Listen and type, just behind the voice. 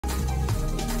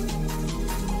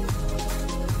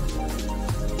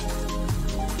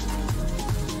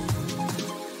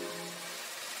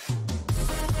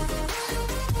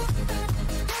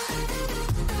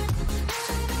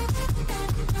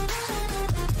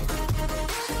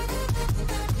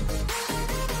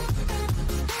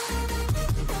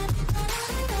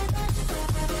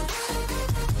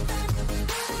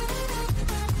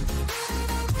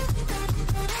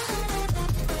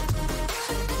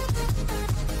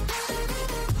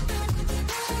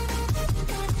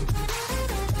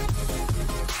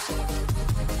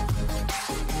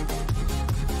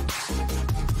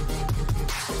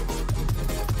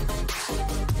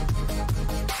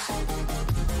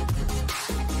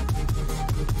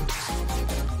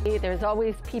There's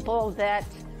always people that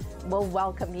will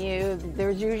welcome you.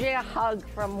 There's usually a hug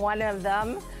from one of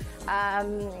them.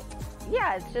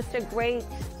 Yeah, it's just a great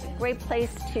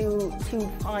place to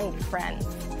find friends.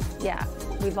 Yeah,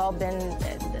 we've all been,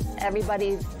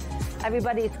 everybody's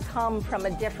come from a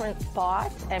different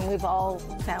spot, and we've all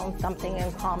found something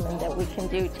in common that we can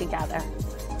do together.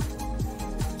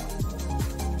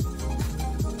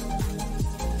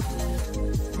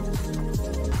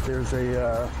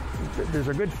 There's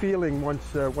a good feeling once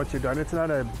you're done. It's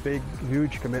not a big,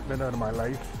 huge commitment out of my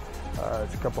life.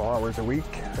 It's a couple hours a week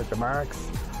at the max,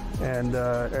 and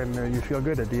you feel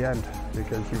good at the end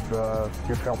because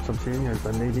you've helped some seniors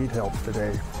and they need help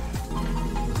today.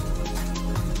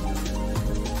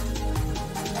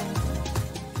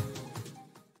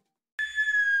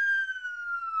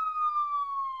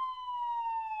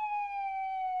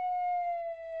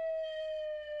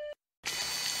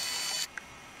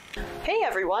 Hey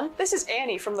everyone, this is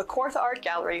Annie from the Kawartha Art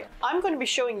Gallery. I'm going to be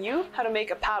showing you how to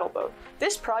make a paddle boat.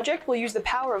 This project will use the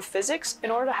power of physics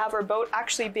in order to have our boat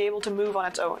actually be able to move on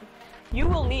its own. You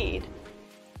will need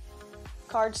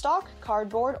cardstock,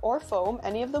 cardboard, or foam,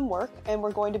 any of them work, and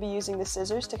we're going to be using the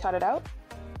scissors to cut it out.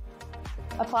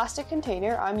 A plastic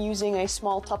container, I'm using a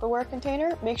small Tupperware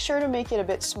container. Make sure to make it a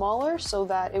bit smaller so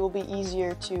that it will be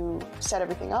easier to set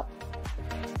everything up.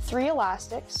 3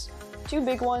 elastics. 2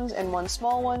 big ones and 1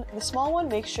 small one. The small one,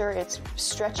 make sure it's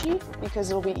stretchy because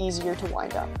it'll be easier to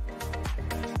wind up.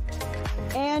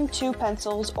 And 2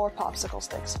 pencils or popsicle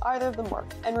sticks. Either of them work.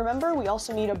 And remember, we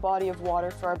also need a body of water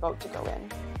for our boat to go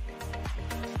in.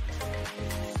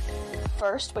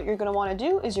 First, what you're going to want to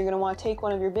do is you're going to want to take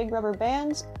one of your big rubber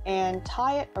bands and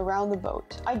tie it around the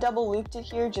boat. I double looped it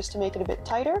here just to make it a bit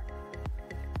tighter.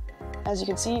 As you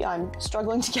can see, I'm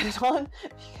struggling to get it on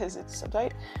because it's so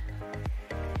tight.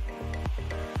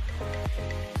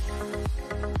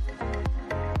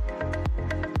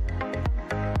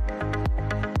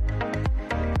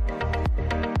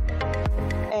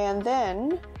 And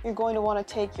then you're going to want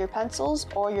to take your pencils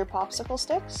or your popsicle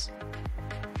sticks,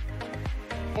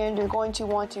 and you're going to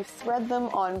want to thread them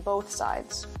on both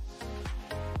sides.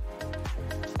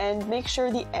 And make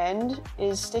sure the end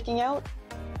is sticking out,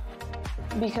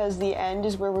 because the end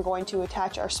is where we're going to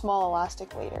attach our small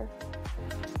elastic later.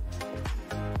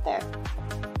 There.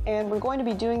 And we're going to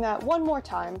be doing that one more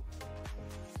time.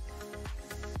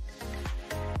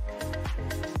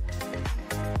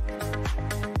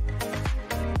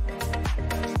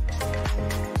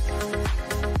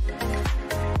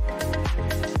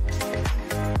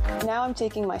 Now I'm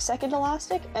taking my second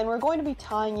elastic, and we're going to be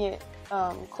tying it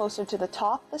closer to the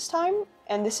top this time,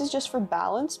 and this is just for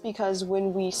balance because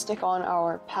when we stick on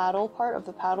our paddle part of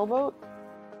the paddle boat,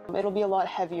 it'll be a lot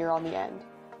heavier on the end.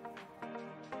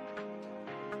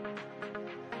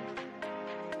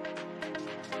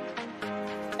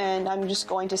 And I'm just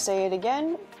going to say it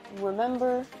again,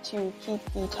 remember to keep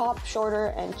the top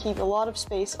shorter and keep a lot of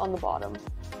space on the bottom.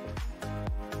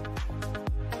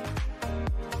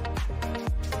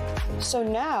 So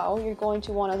now you're going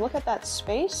to want to look at that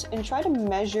space and try to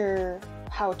measure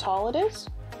how tall it is,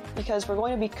 because we're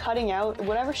going to be cutting out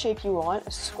whatever shape you want,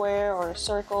 a square or a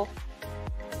circle.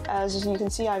 As you can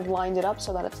see, I've lined it up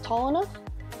so that it's tall enough.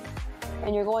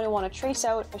 And you're going to want to trace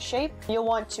out a shape. You'll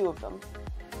want 2 of them.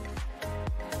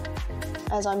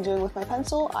 As I'm doing with my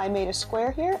pencil, I made a square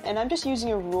here, and I'm just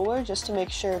using a ruler just to make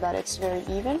sure that it's very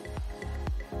even.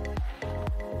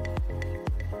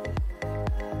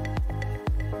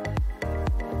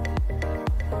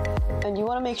 And you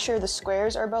want to make sure the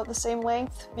squares are about the same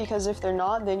length, because if they're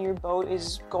not, then your boat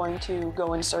is going to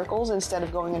go in circles instead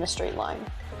of going in a straight line.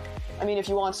 I mean, if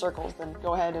you want circles, then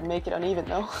go ahead and make it uneven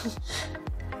though.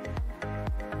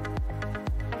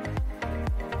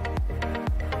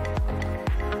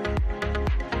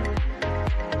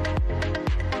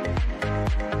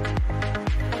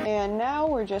 And now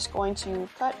we're just going to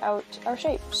cut out our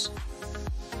shapes.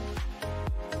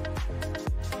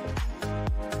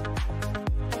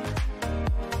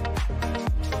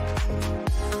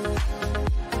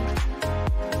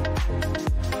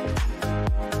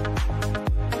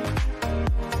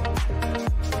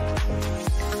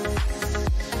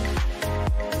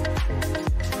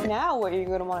 Now what you're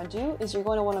going to want to do is you're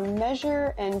going to want to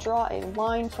measure and draw a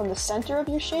line from the center of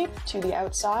your shape to the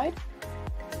outside,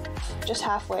 just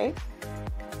halfway,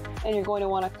 and you're going to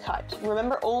want to cut.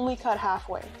 Remember, only cut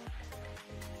halfway.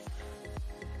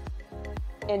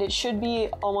 And it should be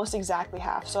almost exactly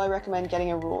half, so I recommend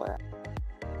getting a ruler.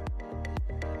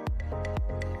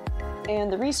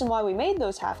 And the reason why we made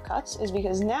those half cuts is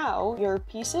because now your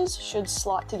pieces should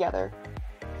slot together.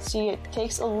 See, it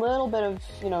takes a little bit of,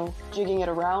 jigging it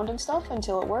around and stuff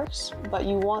until it works, but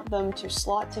you want them to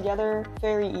slot together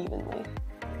very evenly.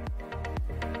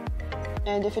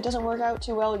 And if it doesn't work out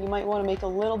too well, you might want to make a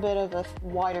little bit of a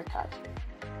wider cut.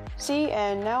 See,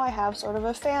 and now I have sort of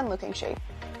a fan-looking shape.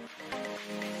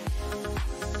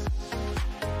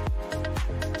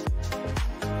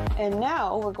 And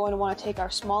now we're going to want to take our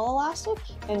small elastic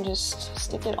and just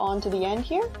stick it onto the end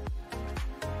here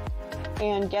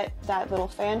and get that little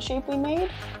fan shape we made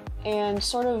and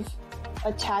sort of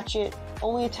attach it,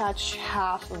 only attach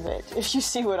half of it, if you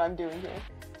see what I'm doing here.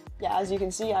 Yeah, as you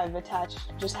can see, I've attached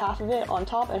just half of it on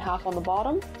top and half on the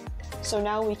bottom. So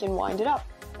now we can wind it up.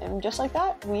 And just like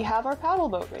that, we have our paddle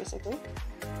boat, basically.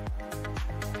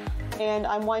 And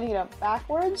I'm winding it up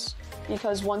backwards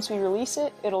because once we release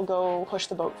it, it'll go push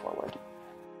the boat forward.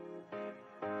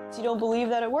 If you don't believe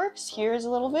that it works, here's a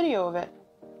little video of it.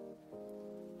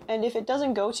 And if it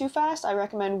doesn't go too fast, I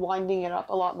recommend winding it up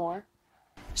a lot more.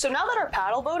 So now that our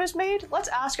paddle boat is made, let's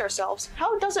ask ourselves,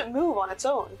 how does it move on its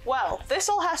own? Well, this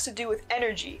all has to do with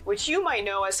energy, which you might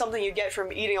know as something you get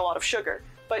from eating a lot of sugar.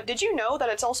 But did you know that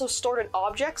it's also stored in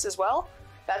objects as well?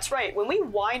 That's right, when we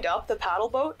wind up the paddle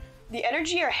boat, the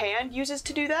energy our hand uses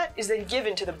to do that is then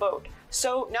given to the boat.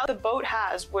 So now the boat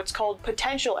has what's called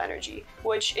potential energy,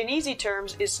 which in easy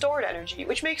terms is stored energy,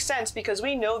 which makes sense because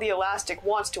we know the elastic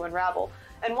wants to unravel.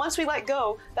 And once we let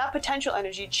go, that potential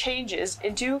energy changes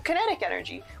into kinetic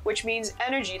energy, which means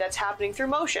energy that's happening through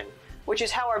motion, which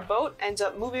is how our boat ends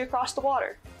up moving across the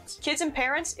water. Kids and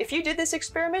parents, if you did this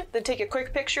experiment, then take a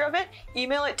quick picture of it,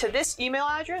 email it to this email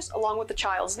address along with the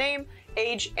child's name,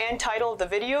 age, and title of the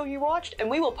video you watched, and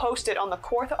we will post it on the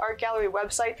Kawartha Art Gallery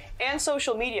website and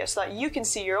social media so that you can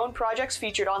see your own projects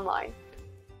featured online.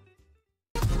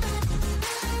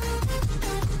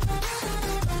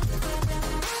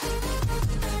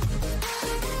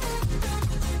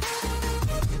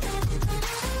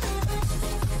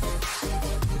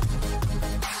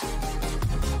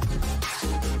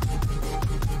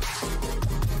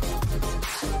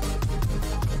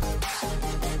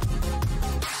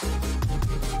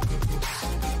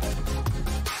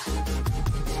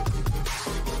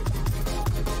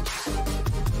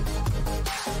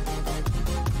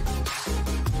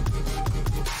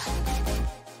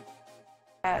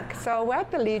 So we're at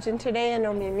the Legion today in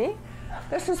Omimi.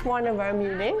 This is one of our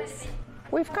meetings.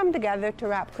 We've come together to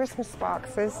wrap Christmas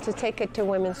boxes to take it to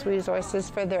Women's Resources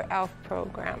for their ELF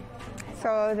program.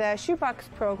 So the shoebox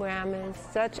program is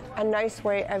such a nice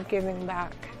way of giving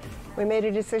back. We made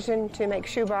a decision to make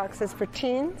shoeboxes for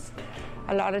teens.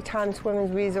 A lot of times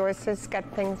Women's Resources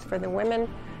get things for the women,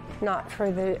 not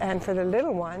for the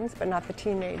little ones, but not the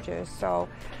teenagers. So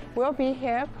we'll be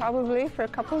here probably for a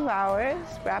couple of hours,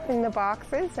 wrapping the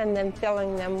boxes and then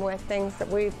filling them with things that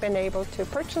we've been able to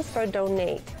purchase or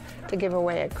donate to give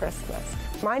away at Christmas.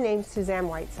 My name's Suzanne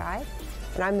Whiteside,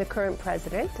 and I'm the current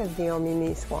president of the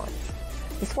Omimi Swans.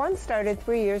 The Swans started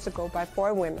 3 years ago by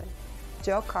 4 women,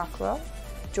 Jill Cockrell,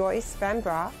 Joyce Van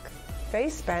Brock, Faye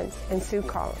Spence, and Sue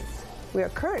Collins. We are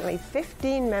currently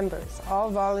 15 members, all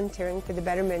volunteering for the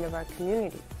betterment of our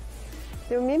community.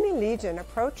 The Omimi Legion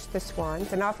approached the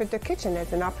Swans and offered their kitchen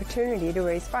as an opportunity to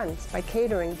raise funds by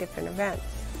catering different events.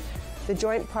 The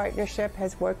joint partnership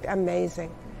has worked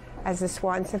amazing, as the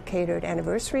Swans have catered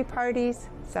anniversary parties,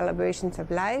 celebrations of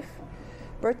life,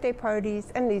 birthday parties,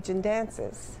 and Legion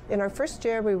dances. In our first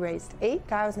year, we raised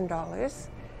 $8,000.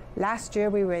 Last year,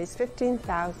 we raised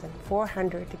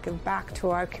 $15,400 to give back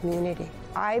to our community.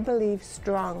 I believe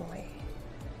strongly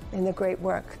in the great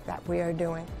work that we are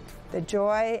doing. The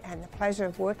joy and the pleasure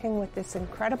of working with this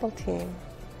incredible team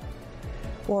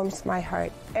warms my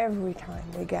heart every time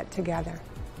we get together.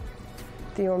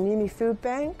 The Omimi Food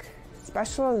Bank,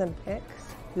 Special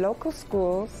Olympics, local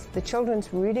schools, the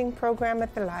children's reading program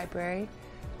at the library,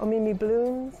 Omimi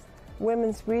Blooms,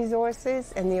 Women's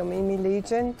Resources, and the Omimi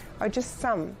Legion are just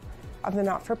some of the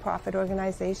not-for-profit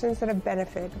organizations that have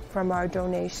benefited from our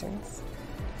donations.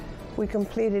 We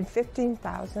completed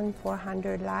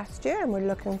 15,400 last year, and we're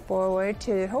looking forward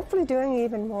to hopefully doing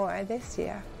even more this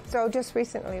year. So just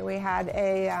recently we had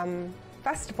a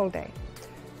festival day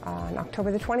on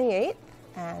October the 28th,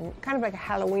 and kind of like a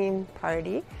Halloween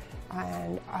party.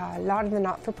 And a lot of the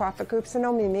not-for-profit groups in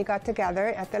Omimi got together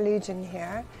at the Legion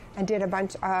here and did a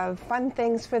bunch of fun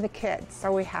things for the kids.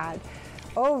 So we had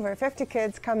over 50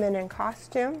 kids come in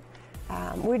costume.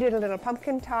 We did a little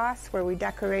pumpkin toss where we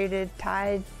decorated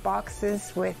tied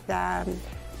boxes with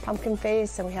pumpkin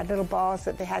face, and we had little balls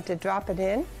that they had to drop it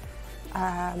in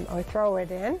or throw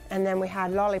it in. And then we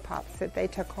had lollipops that they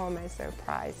took home as their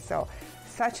prize. So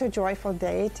such a joyful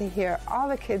day to hear all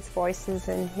the kids' voices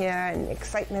in here and the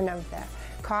excitement of the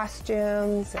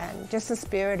costumes, and just the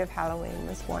spirit of Halloween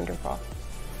was wonderful.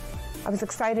 I was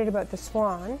excited about the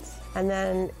Swans, and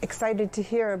then excited to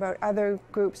hear about other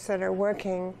groups that are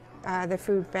working, the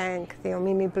food bank, the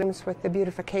Omimi Blooms with the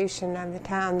beautification of the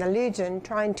town, the Legion,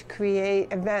 trying to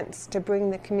create events to bring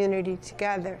the community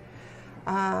together.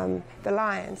 The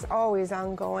Lions, always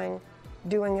ongoing,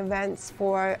 doing events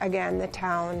for, again, the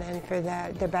town and for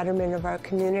the betterment of our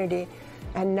community.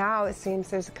 And now it seems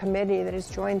there's a committee that has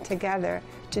joined together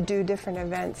to do different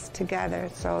events together.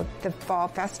 So the Fall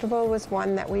Festival was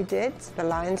one that we did. So the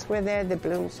Lions were there, the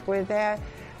Blooms were there,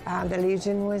 the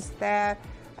Legion was there.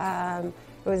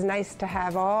 It was nice to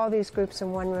have all these groups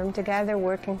in one room together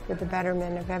working for the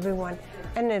betterment of everyone.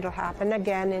 And it'll happen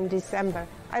again in December.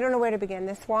 I don't know where to begin.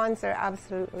 The Swans are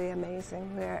absolutely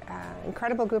amazing. We're an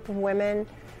incredible group of women,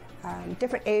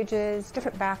 different ages,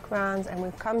 different backgrounds, and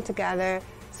we've come together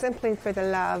simply for the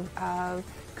love of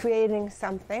creating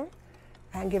something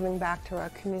and giving back to our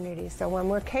community. So when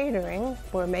we're catering,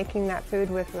 we're making that food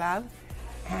with love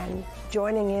and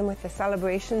joining in with the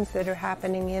celebrations that are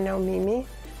happening in Omimi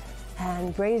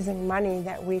and raising money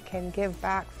that we can give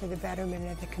back for the betterment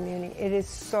of the community. It is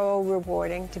so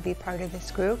rewarding to be part of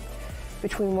this group.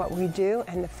 Between what we do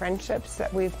and the friendships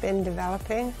that we've been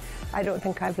developing, I don't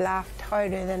think I've laughed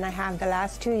harder than I have the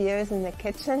last 2 years in the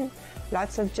kitchen.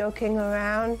 Lots of joking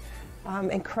around,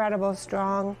 incredible,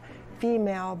 strong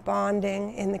female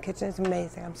bonding in the kitchen. Is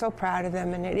amazing. I'm so proud of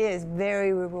them, and it is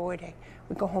very rewarding.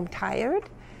 We go home tired,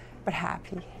 but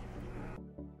happy.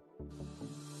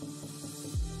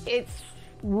 It's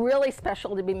really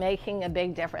special to be making a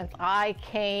big difference.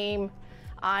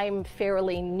 I'm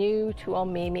fairly new to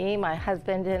Omimi. My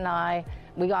husband and I,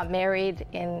 we got married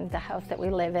in the house that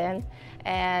we live in,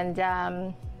 and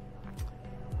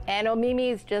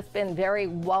Omimi's just been very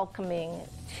welcoming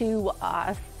to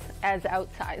us as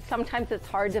outsiders. Sometimes it's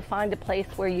hard to find a place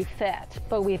where you fit,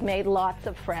 but we've made lots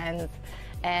of friends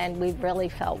and we've really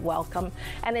felt welcome.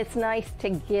 And it's nice to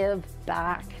give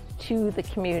back to the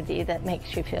community that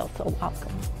makes you feel so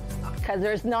welcome, because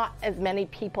there's not as many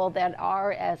people that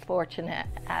are as fortunate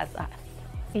as us.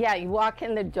 Yeah, you walk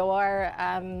in the door,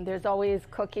 there's always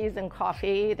cookies and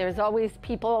coffee. There's always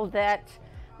people that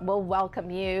will welcome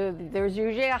you. There's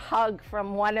usually a hug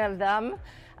from one of them.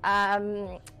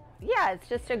 Yeah, it's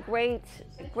just a great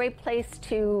place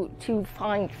to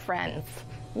find friends.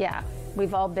 Yeah,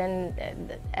 we've all been,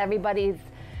 everybody's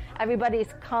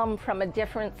come from a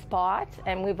different spot,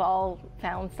 and we've all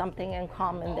found something in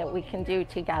common that we can do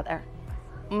together.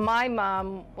 My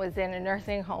mom was in a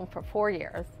nursing home for 4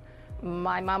 years.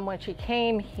 My mom, when she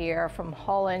came here from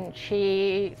Holland,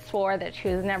 she swore that she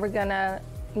was never gonna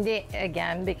knit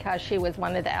again because she was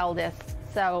one of the eldest,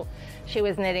 so she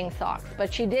was knitting socks.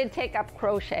 But she did take up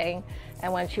crocheting,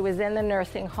 and when she was in the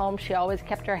nursing home, she always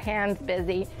kept her hands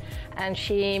busy, and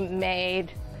she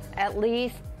made at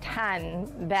least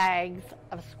 10 bags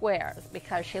of squares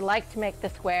because she liked to make the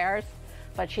squares,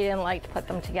 but she didn't like to put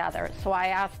them together. So I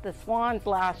asked the Swans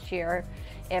last year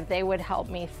if they would help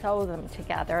me sew them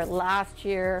together. Last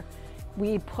year,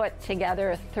 we put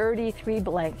together 33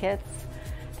 blankets,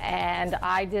 and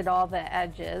I did all the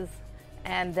edges,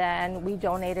 and then we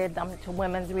donated them to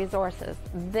Women's Resources.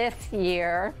 This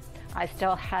year, I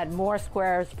still had more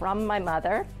squares from my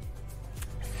mother,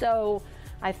 so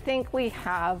I think we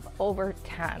have over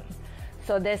 10.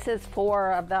 So this is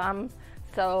 4 of them.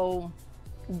 So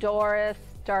Doris,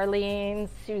 Darlene,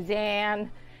 Suzanne,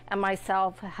 and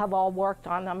myself have all worked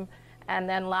on them. And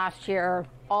then last year,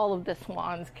 all of the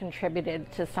Swans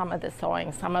contributed to some of the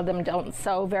sewing. Some of them don't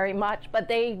sew very much, but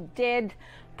they did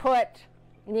put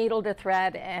needle to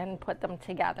thread and put them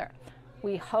together.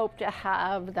 We hope to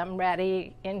have them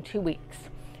ready in 2 weeks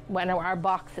when our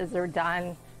boxes are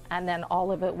done, and then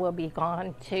all of it will be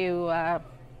gone to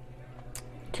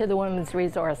the Women's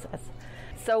Resources.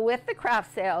 So with the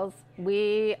craft sales,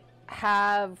 we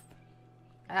have,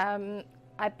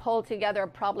 I pulled together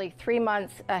probably 3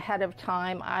 months ahead of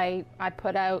time. I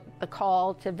put out the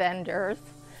call to vendors,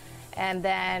 and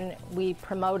then we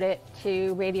promote it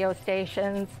to radio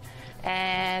stations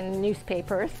and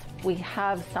newspapers. We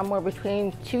have somewhere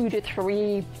between 2 to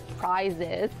 3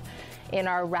 prizes in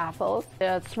our raffles.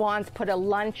 The Swans put a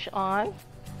lunch on,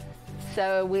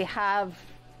 so we have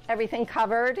everything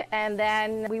covered, and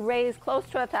then we raise close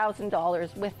to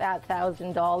 $1,000. With that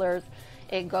 $1,000,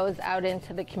 it goes out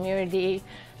into the community.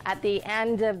 At the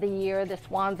end of the year, the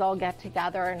Swans all get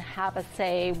together and have a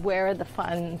say where the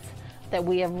funds that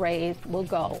we have raised will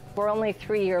go. We're only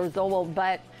 3 years old,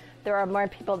 but there are more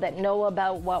people that know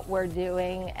about what we're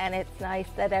doing, and it's nice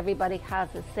that everybody has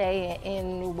a say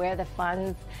in where the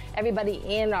funds, everybody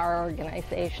in our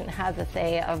organization has a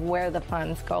say of where the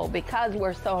funds go. Because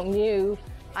we're so new,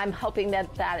 I'm hoping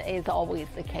that that is always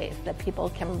the case, that people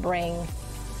can bring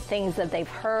things that they've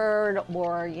heard,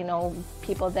 or, you know,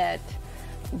 people that,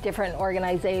 different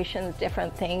organizations,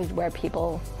 different things where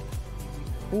people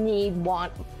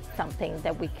want something,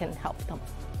 that we can help them.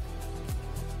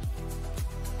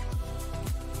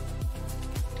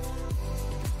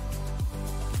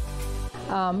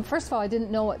 First of all, I didn't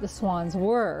know what the swans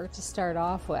were to start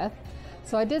off with.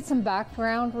 So I did some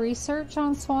background research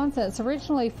on swans. It's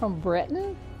originally from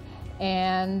Britain,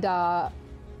 and the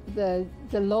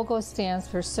logo stands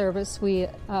for Service We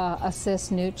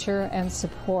Assist, Nurture, and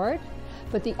Support.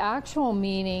 But the actual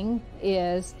meaning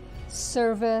is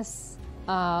service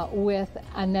with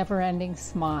a never-ending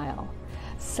smile.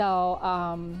 So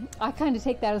I kind of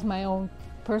take that as my own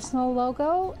personal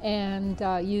logo and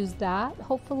use that,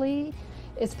 hopefully.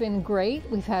 It's been great.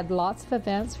 We've had lots of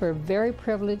events. We're very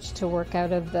privileged to work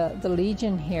out of the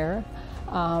Legion here,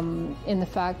 in the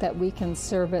fact that we can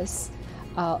service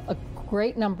a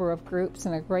great number of groups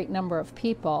and a great number of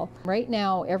people. Right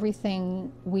now,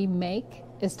 everything we make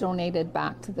is donated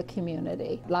back to the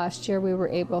community. Last year, we were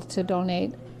able to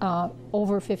donate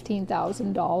over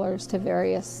 $15,000 to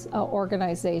various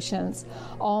organizations,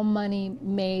 all money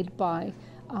made by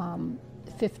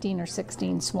 15 or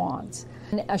 16 swans.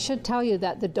 And I should tell you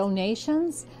that the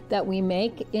donations that we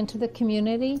make into the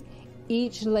community,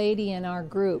 each lady in our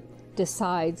group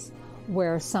decides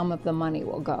where some of the money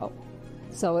will go.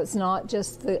 So it's not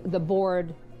just the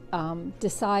board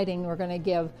deciding we're going to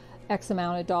give X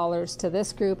amount of dollars to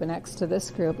this group and X to this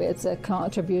group. It's a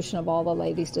contribution of all the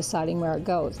ladies deciding where it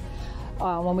goes.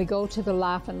 When we go to the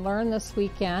Laugh and Learn this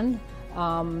weekend,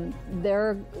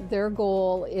 their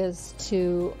goal is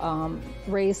to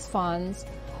raise funds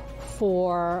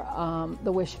for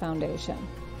the Wish Foundation.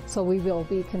 So we will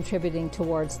be contributing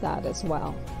towards that as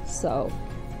well. So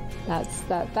that's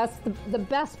the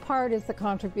best part, is the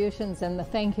contributions and the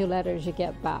thank you letters you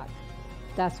get back.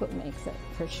 That's what makes it,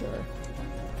 for sure.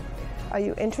 Are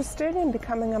you interested in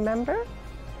becoming a member?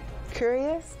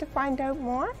 Curious to find out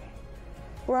more?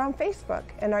 We're on Facebook,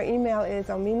 and our email is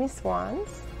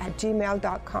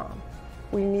omimiswans@gmail.com.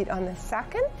 We meet on the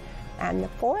 2nd and the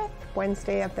 4th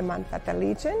Wednesday of the month at the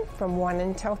Legion from 1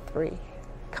 until 3.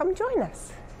 Come join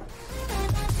us.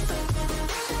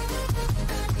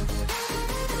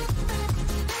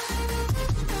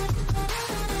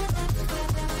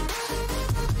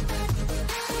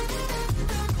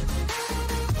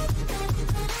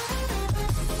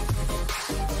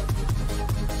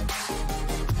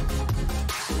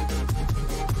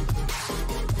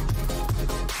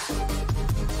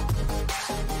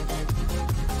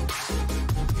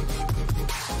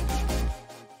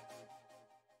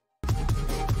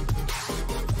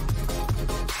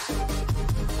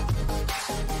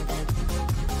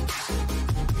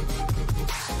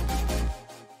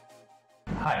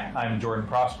 Hi, I'm Jordan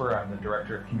Prosper. I'm the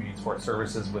Director of Community Support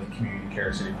Services with Community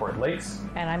Care City Port Lakes.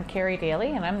 And I'm Carrie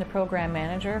Daly, and I'm the Program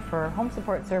Manager for Home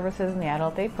Support Services in the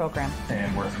Adult Day Program.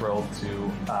 And we're thrilled to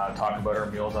talk about our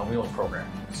Meals on Wheels program.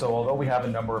 So although we have a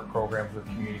number of programs with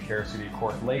Community Care City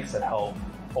Port Lakes that help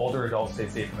older adults stay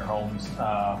safe in their homes,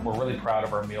 we're really proud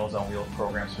of our Meals on Wheels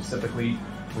program specifically.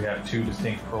 We have two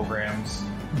distinct programs,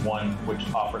 one which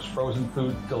offers frozen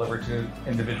food delivered to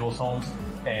individuals' homes,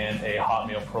 and a hot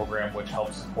meal program which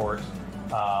helps support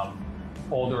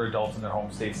older adults in their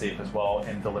home stay safe as well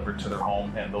and delivered to their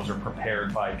home, and those are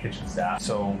prepared by kitchen staff.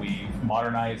 So we've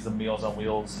modernized the Meals on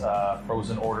Wheels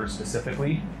frozen orders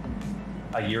specifically.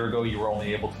 A year ago, you were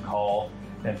only able to call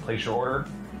and place your order,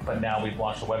 but now we've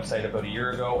launched a website about a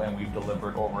year ago, and we've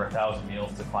delivered over 1,000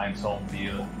 meals to clients' home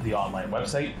via the online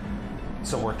website.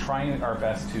 So we're trying our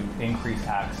best to increase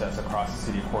access across the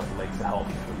city of Port Lakes to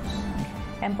healthy foods.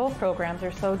 And both programs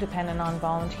are so dependent on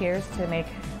volunteers to make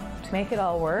it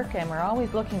all work, and we're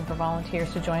always looking for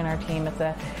volunteers to join our team. It's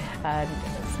a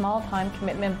small time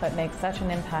commitment, but makes such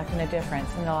an impact and a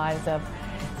difference in the lives of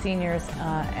seniors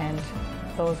and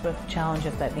those with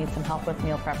challenges that need some help with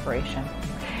meal preparation.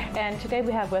 And today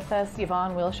we have with us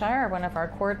Yvonne Wilshire, one of our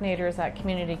coordinators at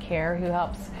Community Care, who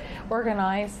helps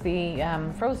organize the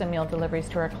frozen meal deliveries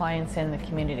to our clients in the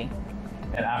community.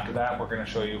 And after that, we're going to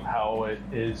show you how it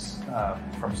is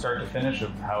from start to finish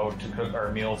of how to cook our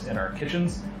meals in our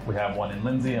kitchens. We have one in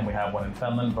Lindsay and we have one in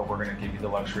Fenland, but we're going to give you the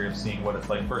luxury of seeing what it's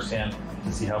like firsthand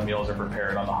to see how meals are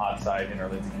prepared on the hot side in our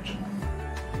Lindsay kitchen.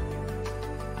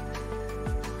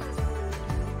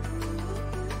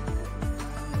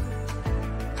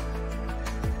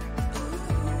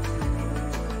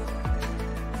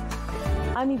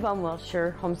 I'm Yvonne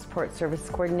Wilshire, Home Support Service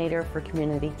Coordinator for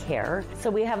Community Care.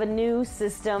 So we have a new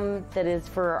system that is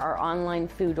for our online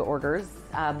food orders.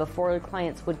 Before,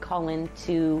 clients would call in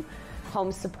to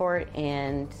Home Support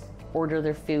and order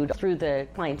their food through the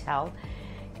clientele,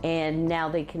 and now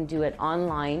they can do it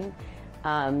online.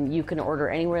 You can order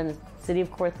anywhere in the city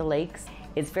of Kawartha Lakes.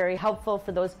 It's very helpful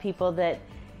for those people that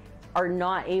are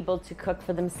not able to cook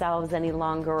for themselves any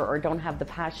longer or don't have the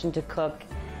passion to cook.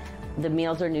 The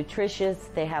meals are nutritious.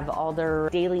 They have all their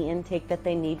daily intake that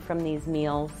they need from these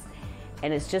meals,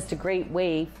 and it's just a great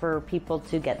way for people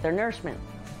to get their nourishment.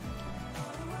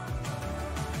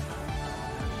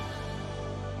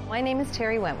 My name is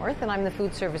Terry Wentworth, and I'm the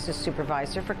Food Services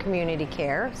Supervisor for Community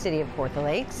Care, City of Kawartha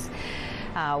Lakes.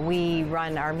 We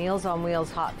run our Meals on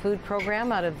Wheels hot food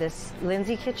program out of this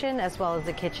Lindsay kitchen, as well as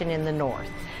the kitchen in the north.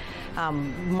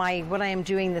 What I am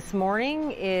doing this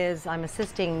morning is I'm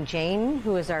assisting Jane,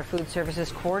 who is our food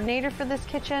services coordinator for this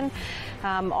kitchen.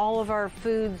 All of our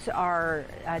foods are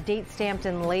date stamped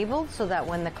and labeled so that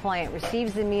when the client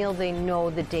receives the meal, they know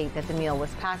the date that the meal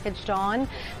was packaged on.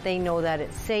 They know that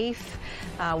it's safe.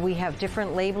 We have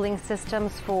different labeling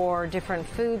systems for different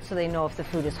foods, so they know if the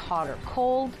food is hot or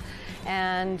cold,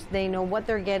 and they know what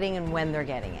they're getting and when they're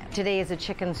getting it. Today is a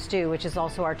chicken stew, which is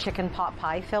also our chicken pot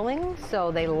pie filling,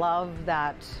 so they love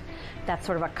that. That's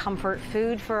sort of a comfort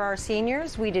food for our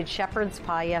seniors. We did shepherd's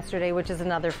pie yesterday, which is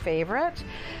another favorite.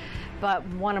 But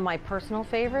one of my personal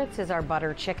favorites is our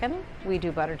butter chicken. We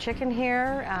do butter chicken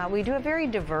here. We do a very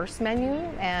diverse menu,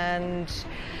 and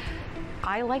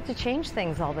I like to change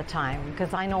things all the time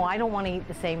because I know I don't want to eat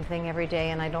the same thing every day,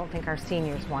 and I don't think our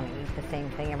seniors want to eat the same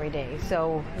thing every day.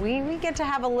 So we get to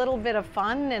have a little bit of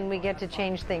fun, and we get to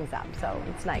change things up, so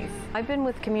it's nice. I've been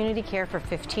with Community Care for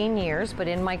 15 years, but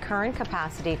in my current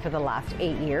capacity for the last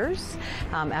 8 years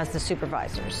as the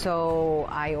supervisor. So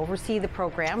I oversee the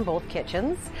program, both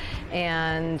kitchens,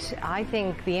 and I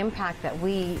think the impact that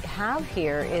we have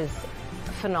here is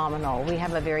phenomenal. We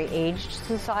have a very aged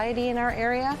society in our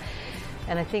area,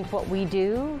 and I think what we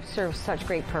do serves such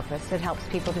great purpose. It helps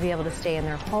people to be able to stay in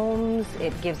their homes.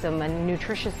 It gives them a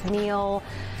nutritious meal.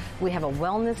 We have a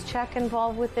wellness check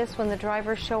involved with this when the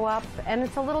drivers show up, and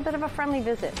it's a little bit of a friendly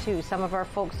visit too. Some of our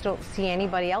folks don't see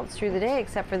anybody else through the day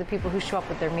except for the people who show up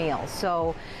with their meals.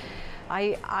 So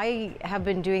I have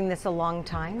been doing this a long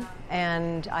time,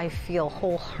 and I feel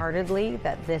wholeheartedly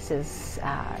that this is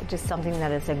just something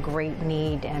that is a great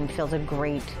need and fills a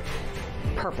great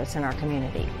purpose in our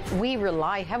community. We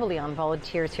rely heavily on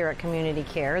volunteers here at Community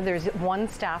Care. There's one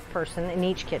staff person in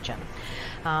each kitchen,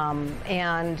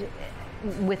 and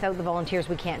without the volunteers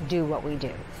we can't do what we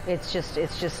do. It's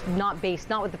just not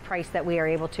with the price that we are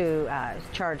able to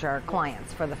charge our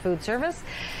clients for the food service.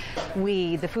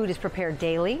 The food is prepared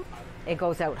daily. It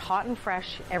goes out hot and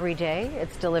fresh every day.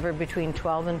 It's delivered between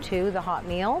 12 and 2, the hot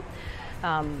meal.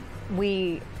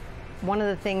 One of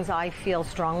the things I feel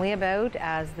strongly about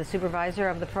as the supervisor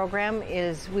of the program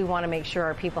is we want to make sure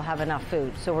our people have enough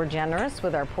food. So we're generous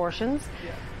with our portions.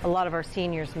 A lot of our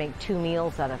seniors make 2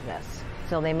 meals out of this.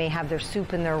 So they may have their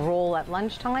soup and their roll at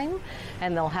lunchtime,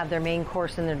 and they'll have their main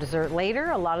course and their dessert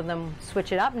later. A lot of them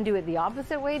switch it up and do it the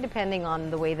opposite way depending on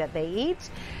the way that they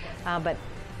eat. But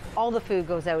all the food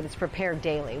goes out. It's prepared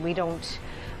daily.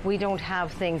 We don't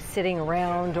have things sitting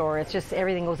around, or it's just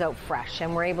everything goes out fresh,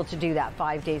 and we're able to do that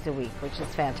 5 days a week, which is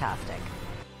fantastic.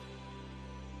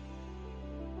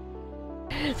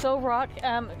 So Rock,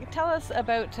 tell us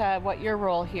about what your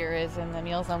role here is in the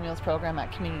Meals on Wheels program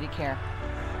at Community Care.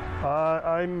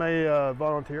 I'm a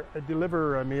volunteer. I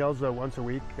deliver meals once a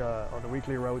week on a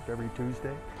weekly route every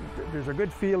Tuesday. There's a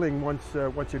good feeling once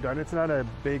you're done. It's not a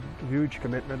big, huge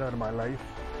commitment out of my life.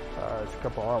 It's a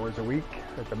couple hours a week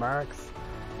at the max.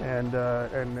 And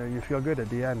you feel good at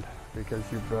the end because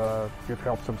you've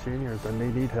helped some seniors, and they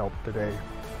need help today.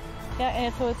 Yeah,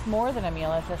 and so it's more than a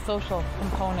meal. It's a social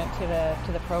component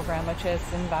to the program, which is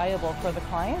invaluable for the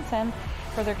clients and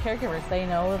for their caregivers. They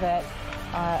know that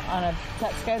on a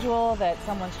set schedule that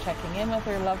someone's checking in with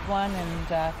their loved one, and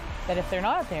that if they're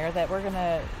not there, that we're going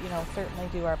to certainly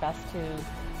do our best to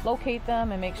locate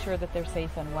them and make sure that they're safe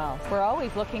and well. We're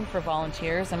always looking for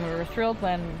volunteers, and we were thrilled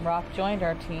when Rock joined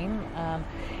our team.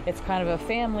 It's kind of a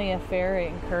family affair. It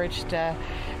encouraged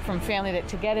from family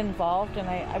to get involved, and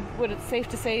it's safe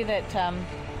to say that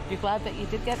you're glad that you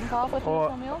did get involved with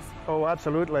Meals on Wheels? Oh,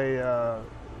 absolutely.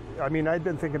 I mean, I'd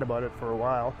been thinking about it for a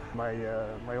while.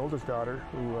 My oldest daughter,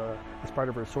 who as part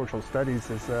of her social studies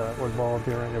was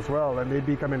volunteering as well, and they'd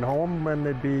be coming home and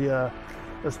they'd be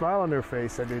a smile on their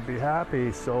face and they'd be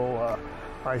happy. So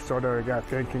I sort of got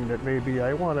thinking that maybe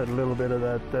I wanted a little bit of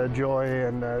that joy,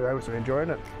 and I was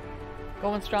enjoying it.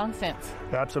 Going strong since.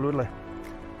 Absolutely.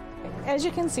 As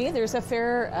you can see, there's a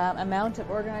fair amount of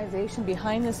organization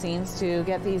behind the scenes to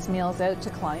get these meals out to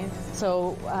clients.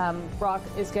 So Brock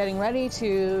is getting ready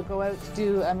to go out to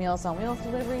do a Meals on Wheels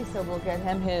delivery, so we'll get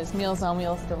him his Meals on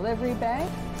Wheels delivery bag.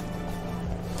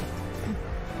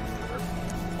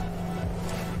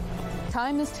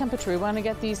 Time is temperature. We want to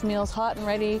get these meals hot and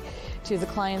ready to the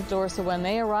client's door so when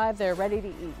they arrive, they're ready to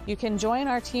eat. You can join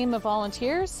our team of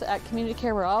volunteers. At Community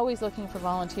Care, we're always looking for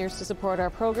volunteers to support our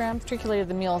program, particularly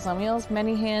the Meals on Wheels.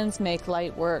 Many hands make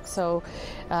light work. So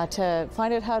to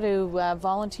find out how to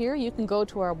volunteer, you can go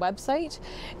to our website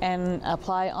and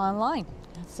apply online.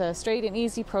 It's a straight and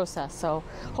easy process. So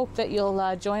hope that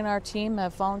you'll join our team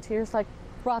of volunteers like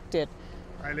Brock did.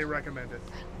 Highly recommend it.